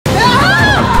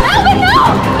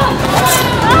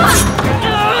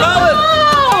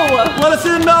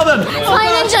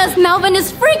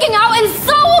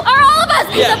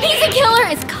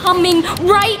coming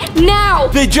right now.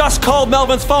 They just called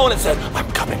Melvin's phone and said, I'm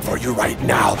coming for you right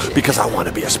now because I want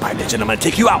to be a spy ninja and I'm going to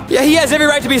take you out. Yeah, he has every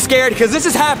right to be scared because this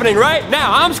is happening right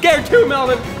now. I'm scared too,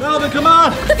 Melvin. Melvin, come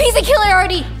on. The PC killer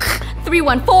already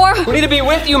 314. We need to be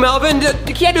with you, Melvin.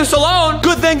 You can't do this alone.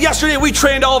 Good thing yesterday we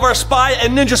trained all of our spy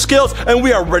and ninja skills and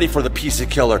we are ready for the PC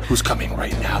killer who's coming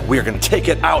right now. We are going to take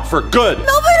it out for good.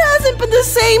 Melvin hasn't been the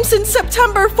same since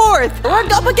September 4th. We're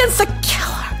up against a killer.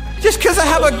 Just because I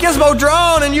have a Gizmo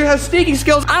drone and you have sneaking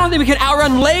skills, I don't think we can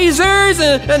outrun lasers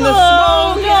and the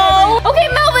smoke. No. Okay,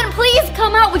 Melvin, please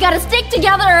come out. We gotta stick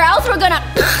together or else we're gonna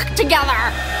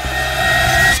together.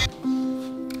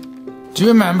 Do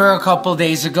you remember a couple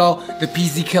days ago, the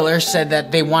PZ Killer said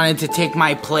that they wanted to take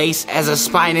my place as a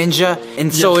spy ninja?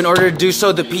 And so in order to do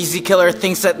so, the PZ Killer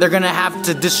thinks that they're gonna have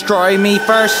to destroy me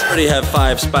first? We already have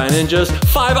 5 spy ninjas,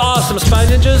 5 awesome spy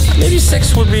ninjas. Maybe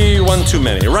 6 would be one too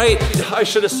many, right? I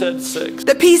should have said 6.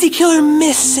 The PZ Killer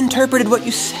misinterpreted what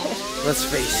you said. Let's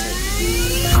face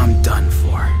it, I'm done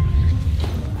for.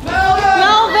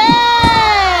 Melvin!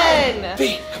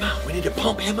 V, come on, we need to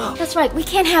pump him up. That's right, we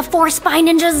can't have 4 spy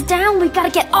ninjas down. We've gotta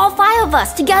get all 5 of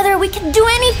us. Together we can do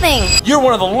anything. You're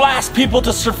one of the last people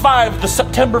to survive the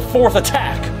September 4th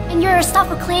attack. And you're a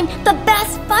self-proclaimed the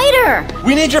best fighter.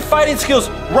 We need your fighting skills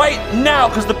right now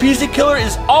because the PC killer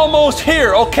is almost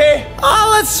here, okay? Oh,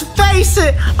 let's face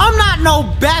it, I'm not no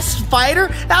best fighter.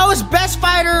 I was best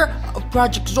fighter of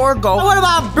Project Zorgo. What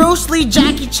about Bruce Lee,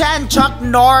 Jackie Chan, Chuck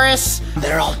Norris?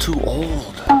 They're all too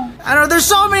old. I know there's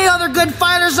so many other good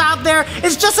fighters out there.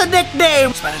 It's just a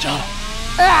nickname. Spanish on.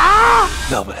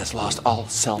 Melvin has lost all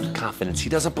self-confidence. He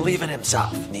doesn't believe in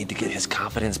himself. Need to get his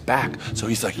confidence back. So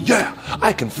he's like, yeah,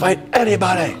 I can fight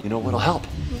anybody. You know what'll help?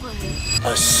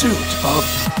 A suit of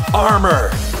armor.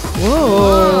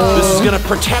 Whoa. This is gonna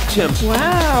protect him.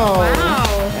 Wow.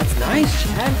 That's nice,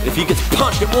 Chad. If he gets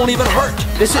punched, it won't even hurt.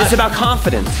 This is about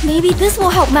confidence. Maybe this will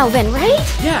help Melvin, right?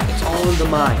 Yeah, it's all in the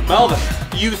mind. Melvin,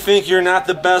 you think you're not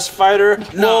the best fighter?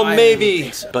 No, well, I maybe. don't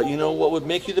think so. But you know what would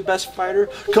make you the best fighter?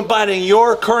 Combining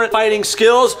your current fighting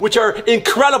skills, which are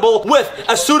incredible, with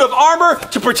a suit of armor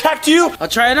to protect you. I'll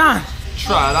try it on.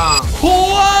 Try it on.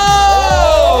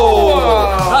 Whoa!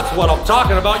 That's what I'm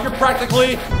talking about. You're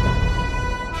practically...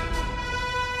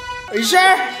 Are you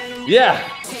sure? Yeah.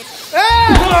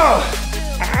 Ah!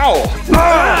 Ow.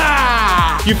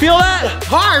 Ah! You feel that?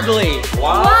 Hardly.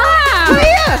 Wow.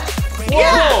 Yeah.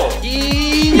 Whoa.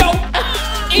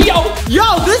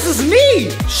 Yo, this is me.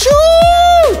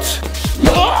 Shoot!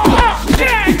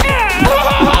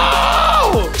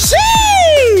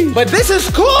 See! But this is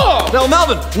cool. Now,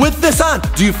 Melvin, with this on,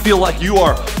 do you feel like you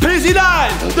are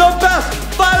PZ9, the best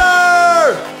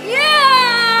fighter?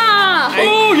 Yeah!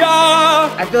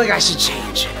 Booyah! I feel like I should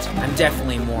change it. I'm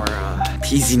definitely more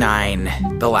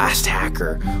PZ9, the last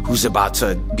hacker, who's about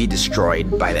to be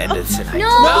destroyed by the end of tonight.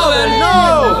 Melvin,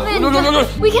 No.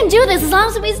 We can do this as long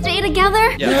as we stay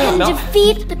together. Yeah. We can Melvin.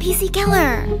 defeat the PC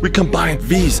killer. We combine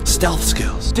V's stealth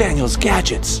skills, Daniel's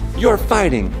gadgets, your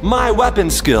fighting, my weapon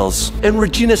skills, and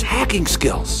Regina's hacking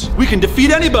skills. We can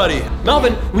defeat anybody.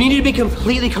 Melvin, we need to be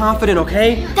completely confident,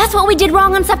 okay? That's what we did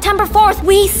wrong on September 4th.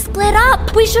 We split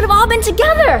up. We should have all been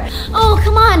together. Oh,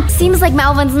 come on. Seems like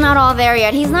Melvin's not all there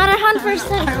yet. He's not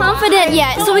 100% confident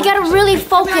yet, so we gotta really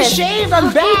focus.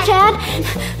 I'm back. Hey, Chad.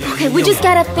 Okay, we just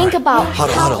gotta think about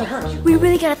Huddle. We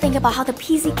really gotta think about how the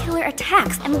PZ killer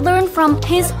attacks and learn from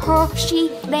his, her, she,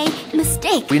 they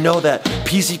mistake. We know that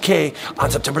PZK on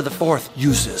September the 4th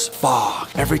uses fog.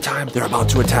 Every time they're about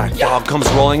to attack, fog comes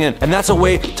rolling in. And that's a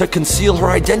way to conceal her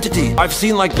identity. I've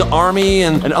seen like the army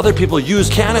and other people use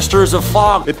canisters of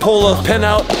fog. They pull a pin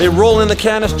out, they roll in the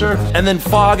canister, and then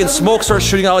fog and smoke starts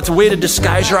shooting out. It's a way to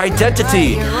disguise your identity.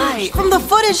 Right. From the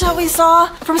footage that we saw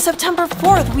from September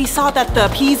 4th, we saw that the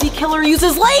PZ killer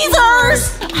uses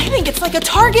lasers! I think it's like a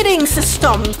targeting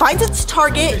system. Finds its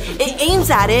target, it aims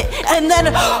at it, and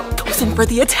then goes in for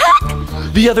the attack.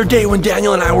 The other day when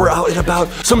Daniel and I were out and about,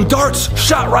 some darts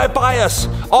shot right by us,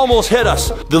 almost hit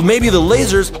us. Maybe the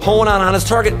lasers hone on his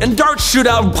target and darts shoot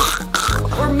out.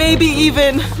 Or maybe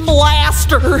even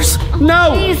blasters.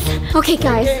 No! Please. Okay,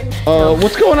 guys.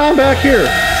 What's going on back here?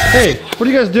 Hey, what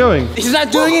are you guys doing? He's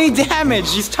not doing any damage.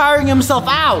 He's tiring himself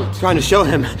out. Trying to show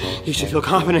him he should feel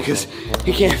confident because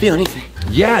he can't feel anything.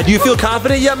 Yeah, do you feel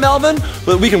confident yet, Melvin?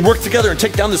 That we can work together and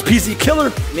take down this PC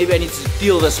killer? Maybe I need to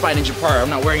feel the Spy Ninja part. I'm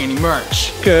not wearing any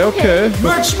merch. Okay.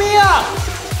 Merch me up!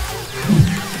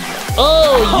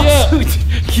 Oh, yeah.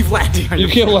 Keep landing on You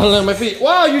your can't land on my feet.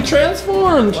 Wow, you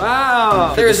transformed.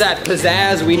 Wow. There's that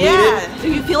pizzazz we needed. Yeah.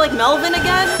 Do you feel like Melvin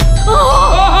again?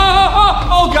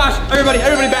 Oh gosh, everybody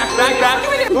back.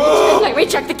 Wait,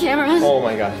 recheck the cameras. Oh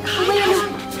my god.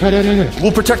 No.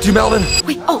 We'll protect you, Melvin.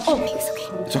 Wait, oh, it's okay.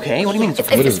 It's okay? What do you mean?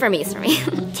 It's for me,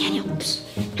 Daniel,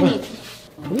 come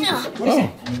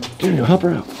here. Daniel, help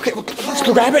her out. Okay, well, let's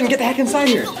grab it and get the heck inside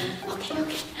here. Okay.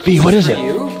 B, what is it?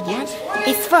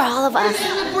 It's for all of us.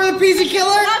 For the PC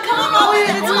killer? Come on,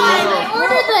 it's fine. I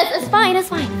ordered this. It's fine.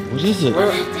 What is it?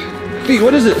 B,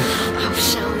 what is it? I'll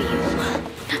show you.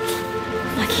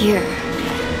 Look here.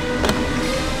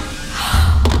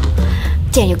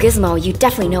 Daniel Gizmo, you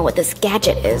definitely know what this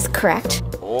gadget is, correct?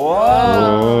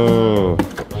 Oh.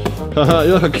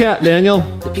 You look a cat, Daniel.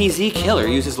 The PZ killer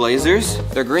uses lasers.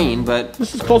 They're green, but...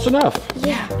 This is close enough.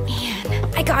 Yeah, man.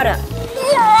 I got a...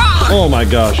 Oh my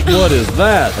gosh, what is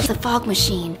that? It's a fog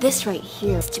machine. This right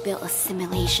here is to build a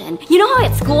simulation. You know how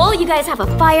at school you guys have a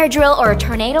fire drill or a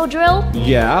tornado drill?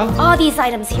 Yeah? All these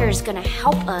items here is gonna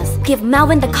help us give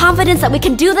Melvin the confidence that we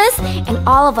can do this, and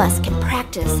all of us can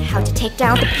practice how to take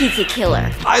down the PZ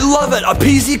killer. I love it. A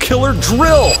PZ killer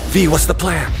drill. V, what's the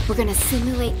plan? We're gonna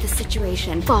simulate the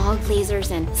situation. Fog,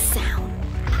 lasers, and sound.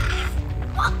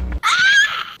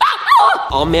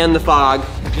 I'll man the fog.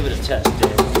 Give it a test,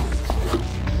 Dave.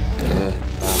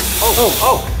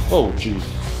 Oh, jeez.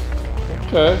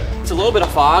 Okay. It's a little bit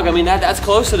of fog. I mean, that's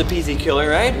close to the PZ killer,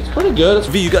 right? Pretty good.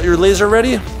 V, you got your laser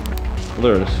ready?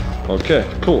 There it is. Okay,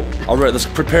 cool. All right, let's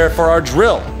prepare for our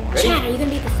drill. Chad, are you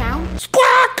gonna be the sound?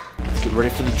 Squawk! Let's get ready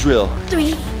for the drill.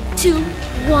 3, 2,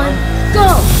 1, go!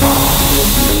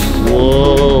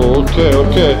 Whoa,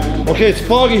 okay. Okay, it's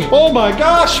foggy. Oh my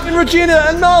gosh! And Regina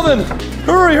and Melvin!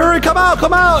 Hurry, come out!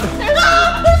 There's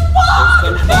fog!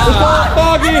 It's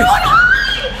foggy!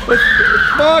 It's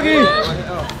foggy! Nobody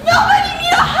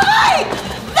need to hide!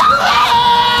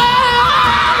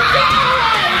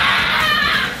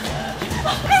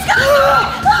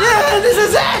 Yeah, this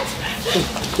is it!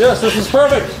 Yes, this is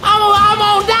perfect. I'm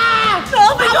gonna die!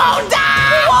 Melvin, we won't die!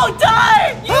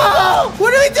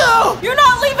 What do we do? You're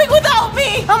not leaving without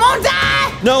me! I'm gonna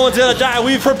die! No one's gonna die.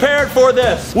 We've prepared for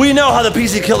this. We know how the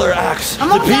PZ killer acts.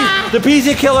 The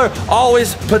PZ killer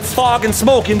always puts fog and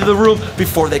smoke into the room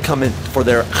before they come in for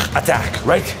their attack,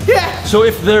 right? Yeah! So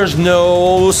if there's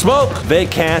no smoke, they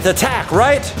can't attack,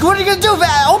 right? What are you gonna do,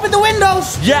 Val? Open the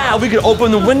windows! Yeah, we could open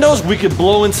the windows, we could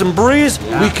blow in some breeze,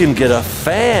 we can get a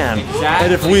fan. Exactly.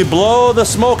 And if we blow the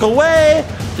smoke away,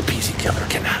 the PZ killer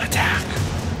cannot attack.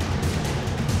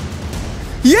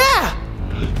 Yeah!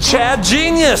 Chad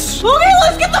genius! Okay,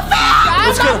 let's get the fan!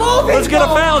 Let's get a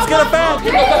fan, let's get a fan!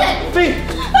 Come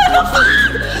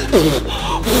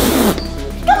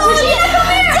on, Regina, come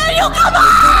here! Daniel, come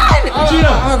on!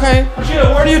 Regina! Okay.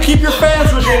 Regina, where do you keep your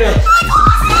fans, Regina?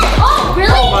 Oh,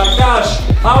 really? Oh my gosh,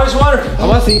 I always wondered. I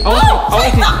wanna see. I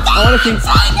wanna see.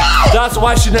 That's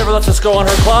why she never lets us go in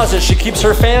her closet. She keeps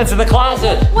her fans in the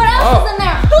closet. What else is in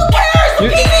there? Who cares? The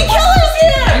PZ killer's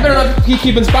here! You better not keep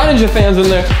keeping Spy Ninja fans in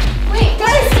there. Wait,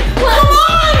 guys, Come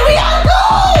on, we gotta go!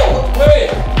 Wait.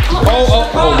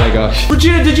 Oh my gosh.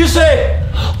 Regina, did you say,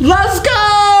 let's go?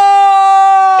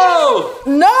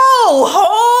 No,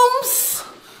 Holmes!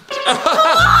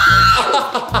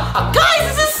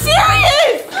 Guys, this is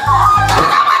serious!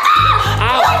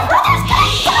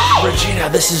 Regina,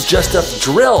 this is just a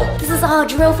drill. This is all a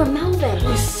drill for Melvin.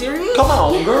 Serious? Come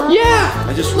on, girl. Yeah!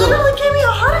 I just Literally gave me a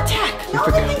heart attack.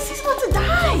 Melvin thinks he's about to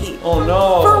die. Oh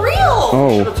no. For real.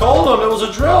 Should have told him it was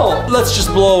a drill. Let's just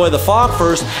blow away the fog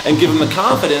first and give him the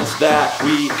confidence that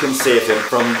we can save him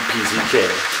from PZK.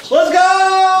 Let's go!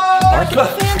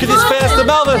 Get these fans to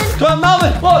Melvin. Come on,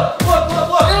 Melvin. Look.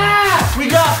 We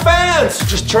got fans.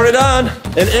 Just turn it on,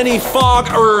 and any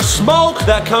fog or smoke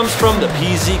that comes from the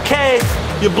PZK,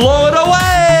 you blow it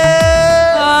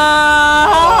away.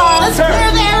 Let's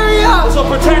clear the area. This will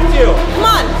protect you. Come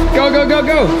on.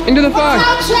 Go. Into the fog.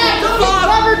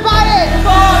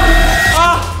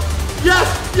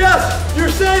 Yes, you're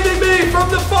saving me from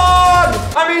the fog.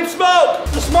 I mean smoke.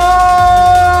 The smoke.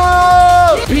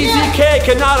 PZK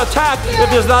cannot attack if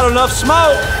there's not enough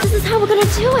smoke. This is how we're gonna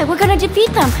do it. We're gonna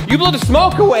defeat them. You blow the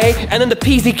smoke away, and then the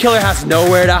PZ killer has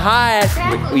nowhere to hide.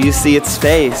 Exactly. You see its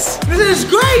face. This is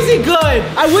crazy good.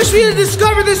 I wish we had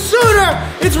discovered this sooner.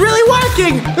 It's really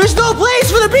working. There's no place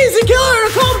for the PZ killer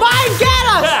to come by and get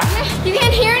us. Yeah. You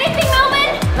can't hear anything,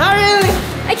 Melvin? Not really.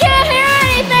 I can't hear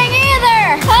anything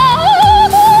either. Oh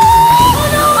no!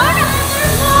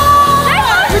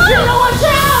 Regina, watch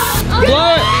out!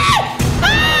 Blow it.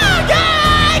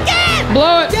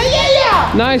 Blow it.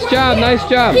 Yeah. Nice job.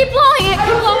 Keep blowing it. I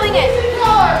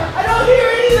don't hear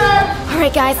it either. All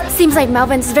Alright guys, seems like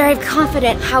Melvin's very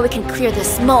confident how we can clear the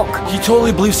smoke. He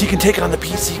totally believes he can take on the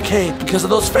PCK because of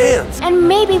those fans. And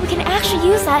maybe we can actually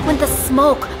use that when the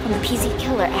smoke from the PZ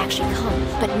Killer actually comes.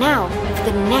 But now,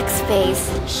 for the next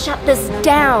phase, shut this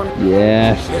down.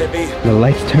 Yes. Get it, B. The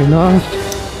lights turned off.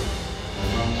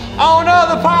 Oh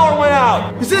no, the power went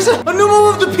out! Is this a new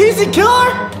move of the PZ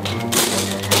Killer?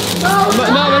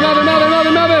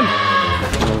 Melvin.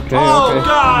 Okay, Oh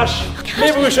gosh!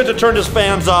 Maybe we should have turned his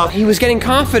fans off. He was getting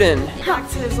confident. Back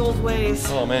to his old ways.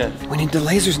 Oh man. We need the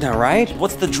lasers now, right?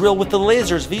 What's the drill with the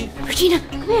lasers, V? Regina,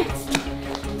 come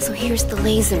here. So here's the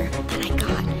laser that I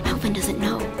got. Melvin doesn't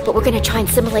know. But we're gonna try and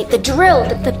simulate the drill,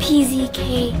 the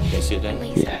PZK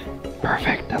laser. Yeah.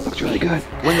 Perfect. That looks really good.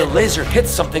 When the laser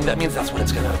hits something, that means that's when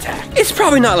it's gonna attack. It's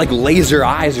probably not like laser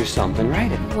eyes or something,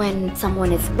 right? When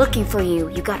someone is looking for you,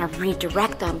 you gotta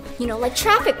redirect them. You know, like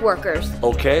traffic workers.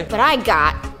 Okay. But I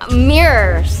got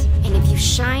mirrors. And if you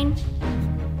shine,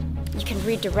 you can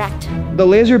redirect. The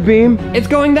laser beam, it's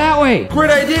going that way. Great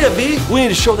idea, V. We need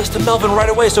to show this to Melvin right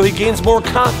away so he gains more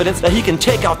confidence that he can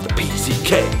take out the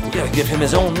PCK. We gotta give him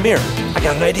his own mirror. I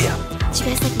got an idea. Do you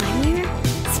guys like my mirror?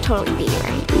 It's totally me,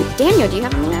 right? Daniel, do you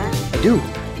have a mirror? I do.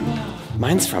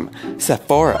 Mine's from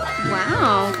Sephora.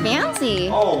 Wow, fancy.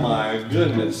 Oh my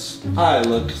goodness. I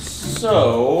look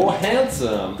so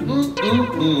handsome.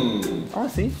 Oh,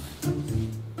 see.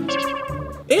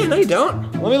 Eh, no you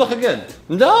don't. Let me look again.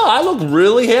 No, I look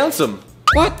really handsome.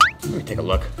 What? Let me take a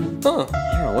look. Huh.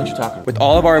 I don't know what you're talking about. With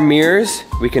all of our mirrors,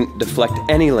 we can deflect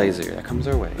any laser that comes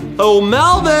our way. Oh,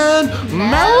 Melvin!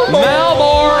 Melvin!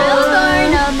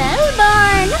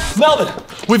 Melvin,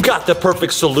 we've got the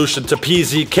perfect solution to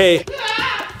PZK.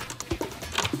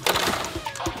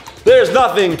 There's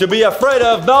nothing to be afraid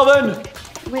of, Melvin.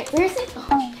 Wait, where is it?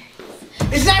 Oh,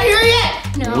 It's not here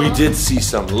yet. no. We did see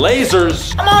some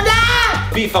lasers. Come on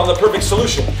down. B found the perfect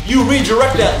solution. You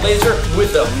redirect that laser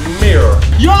with a mirror.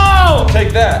 Yo,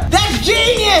 Take that. that's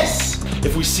genius.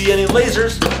 If we see any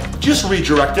lasers, just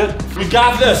redirect it. We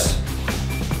got this.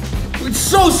 It's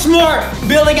so smart.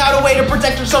 Building out a way to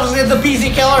protect ourselves against the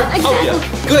PZ Killer. Oh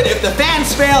yeah. Good. If the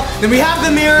fans fail, then we have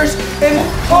the mirrors. And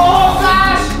oh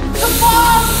gosh, the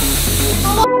bomb.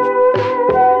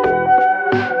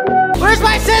 Where's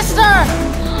my sister?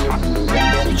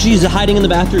 She's hiding in the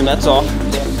bathroom, that's all.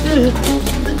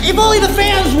 If only the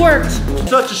fans worked.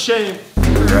 Such a shame.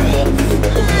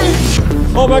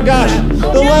 Oh my gosh,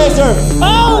 the laser.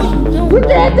 Oh, Put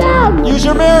that down. Use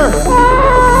your mirror.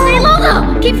 Stay low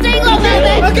though. Keep staying low,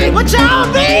 Melvin. okay, watch out,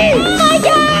 me. Oh my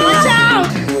God. Watch out.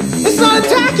 It's not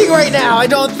attacking right now, I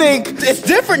don't think. It's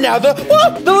different now. The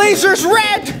laser's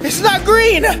red. It's not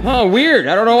green. Oh, weird.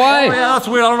 I don't know why. Oh yeah, that's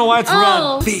weird. I don't know why it's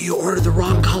Oh. red. B, you ordered the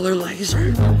wrong color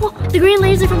laser. Well, the green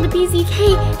laser from the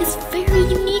PZK is very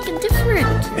unique and different.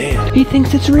 Man. He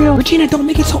thinks it's real. Regina, don't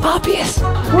make it so obvious.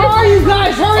 Where are you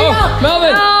guys? Hurry up.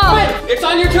 Melvin! Wait. It's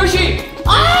on your tushy!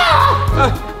 Ah!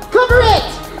 Cover it.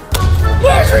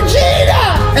 Where's Regina?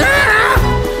 Ah!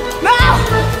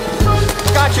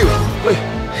 Now. Got you. Wait,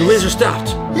 the laser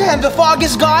stopped. Yeah, and the fog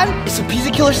is gone. Is the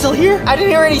PZ Killer still here? I didn't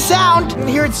hear any sound. Didn't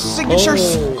hear its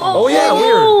signatures. Oh yeah,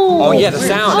 weird. Oh, yeah, the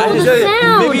sound. Oh, the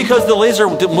sound. Maybe because the laser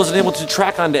wasn't able to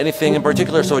track onto anything in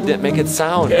particular, so it didn't make it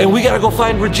sound. And we gotta go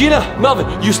find Regina.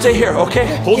 Melvin, you stay here,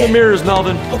 okay? Hold the mirrors,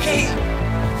 Melvin. Okay.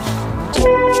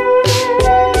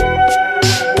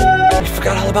 We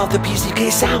forgot all about the PCK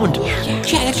sound. Yeah,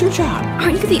 that's your job.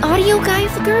 Aren't you the audio guy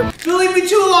of the group? Don't leave me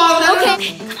too long.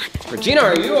 Okay. Regina,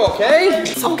 are you okay?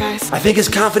 So guys, I think his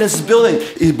confidence is building.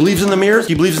 He believes in the mirrors.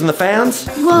 He believes in the fans.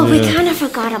 Well, we kind of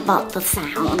forgot about the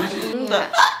sound.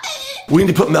 We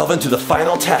need to put Melvin to the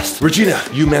final test. Regina,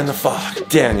 you man the fog.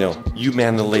 Daniel, you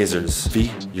man the lasers.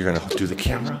 V, you're gonna do the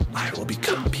camera. I will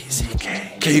become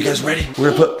PCK. Okay, you guys ready?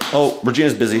 We're gonna put, oh,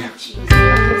 Regina's busy.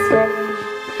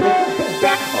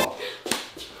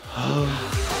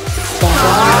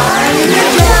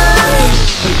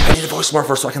 I need a voice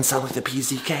morpher so I can sound like the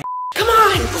PZK. Come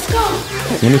on, let's go.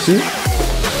 Let me see.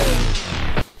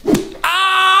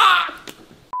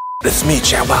 This is me,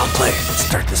 Chad Wild Play. Let's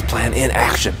start this plan in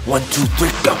action. 1, 2, 3,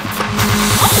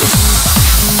 go.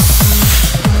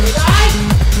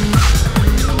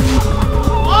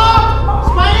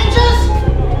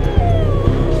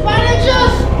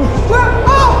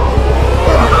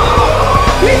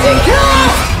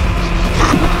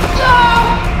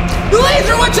 The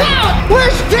laser, watch out!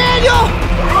 Where's Daniel?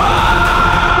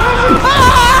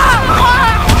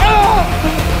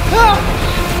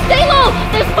 Stay low!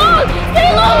 There's fog!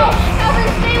 Stay low! Melvin,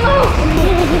 stay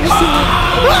low!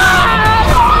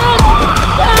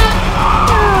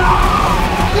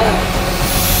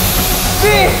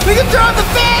 We can turn on the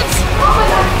fence! Oh my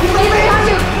God! Laser's on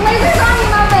you! Laser's on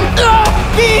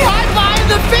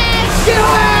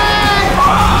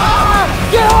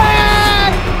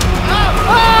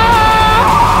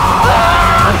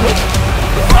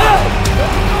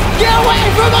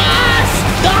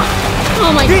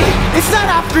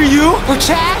after you or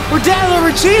Chad or Daniel or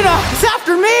Regina. It's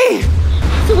after me.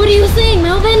 So what are you saying,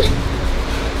 Melvin?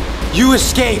 You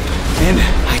escape, and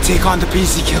I take on the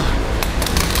PZ Killer.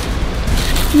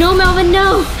 No, Melvin,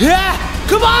 no. Yeah,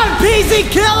 come on, PZ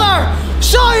Killer.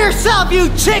 Show yourself, you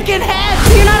chicken head.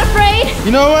 You're not afraid?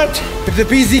 You know what? If the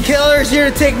PZ Killer is here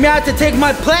to take me out to take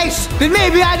my place, then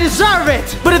maybe I deserve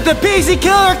it. But if the PZ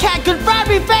Killer can't confront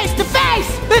me face to face,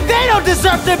 then they don't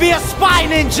deserve to be a spy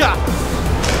ninja.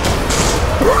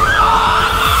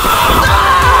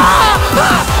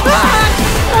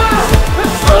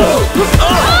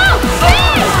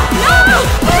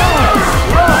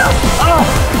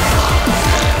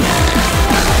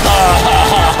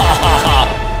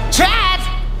 Chad,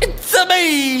 it's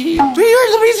me. Do you hear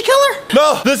the PZ Killer?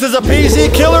 No, this is a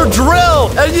PZ Killer drill,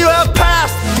 and you have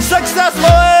passed successfully!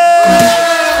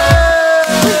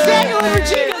 Daniel and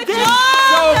Regina did it.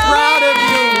 So proud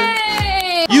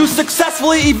of you! You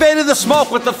successfully evaded the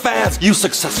smoke with the fans. You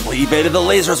successfully evaded the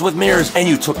lasers with mirrors, and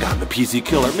you took on the PZ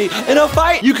Killer. Me in a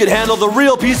fight, you could handle the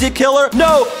real PZ Killer,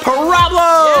 no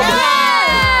problem.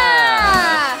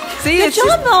 See, Good it's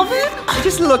job, Melvin.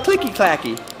 just a little clicky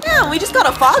clacky. Yeah, we just got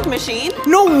a fog machine.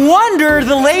 No wonder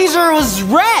the laser was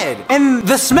red, and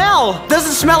the smell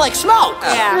doesn't smell like smoke.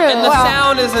 Yeah, and the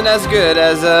sound isn't as good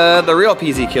as the real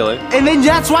PZ Killer. And then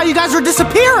that's why you guys were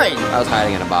disappearing. I was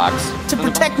hiding in a box. To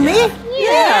protect me?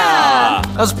 Yeah.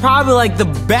 That was probably like the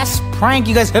best prank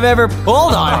you guys have ever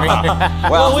pulled on me.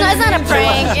 Well, That's not a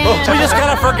prank. we just kind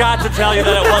of forgot to tell you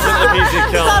that it wasn't the PZ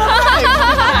Killer.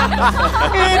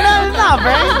 It's not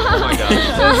prank.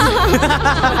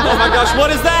 Oh my gosh,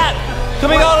 what is that?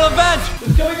 Coming out of the vent!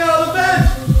 It's coming out of the vent!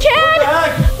 Kid! What the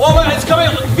heck? Oh my, it's coming,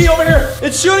 be over here!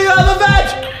 It's shooting out of the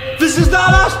vent! This is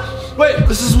not us! Wait,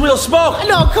 this is real smoke!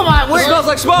 No, come on. It smells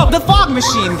like smoke! The fog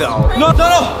machine, though. No, no,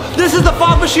 no! This is the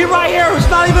fog machine right here! It's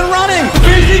not even running! The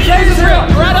PZ case is real!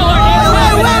 Red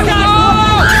alert!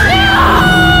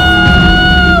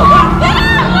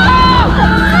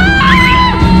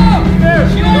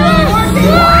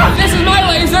 This is my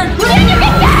laser! Can you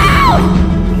get down?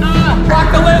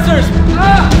 Block the lasers!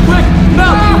 Quick!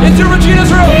 Mel! Into Regina's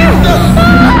room!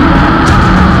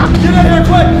 Get in here,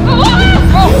 quick!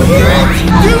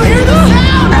 Do you hear the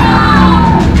sound?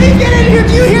 Hey, get in here.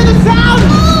 Do you hear the sound?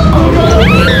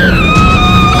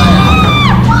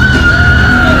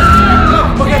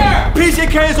 Okay,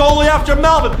 PCK is only after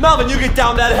Melvin. Melvin, you get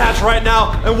down that hatch right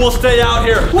now, and we'll stay out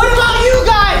here. What about you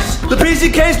guys? The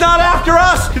PCK's not after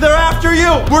us. They're after you.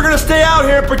 We're gonna stay out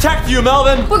here and protect you,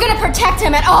 Melvin. We're gonna protect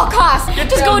him at all costs.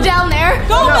 Just go down there.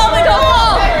 Go, Melvin,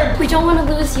 go! We don't want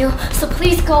to lose you, so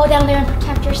please go down there and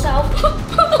protect yourself.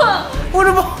 What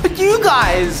about you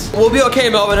guys? We'll be okay,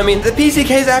 Melvin. I mean, the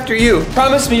PCK's after you.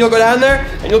 Promise me you'll go down there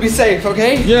and you'll be safe,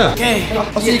 okay? Yeah. Okay.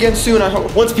 I'll see you again soon, I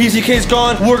hope. Once PCK's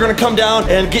gone, we're gonna come down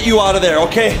and get you out of there,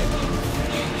 okay?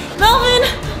 Melvin,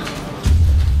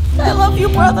 I love you,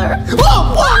 brother.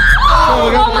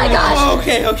 Oh my gosh.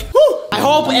 Okay. I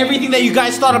hope everything that you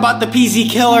guys thought about the PZ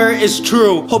Killer is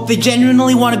true. Hope they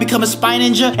genuinely want to become a spy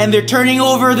ninja and they're turning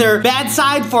over their bad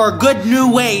side for good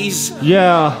new ways.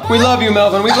 Yeah. We love you,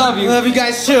 Melvin. We love I you. love you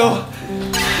guys too.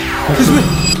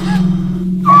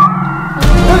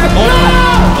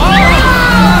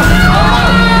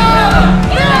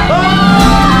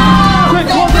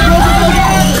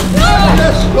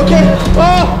 Okay.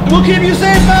 Oh, we'll keep you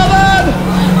safe, Melvin!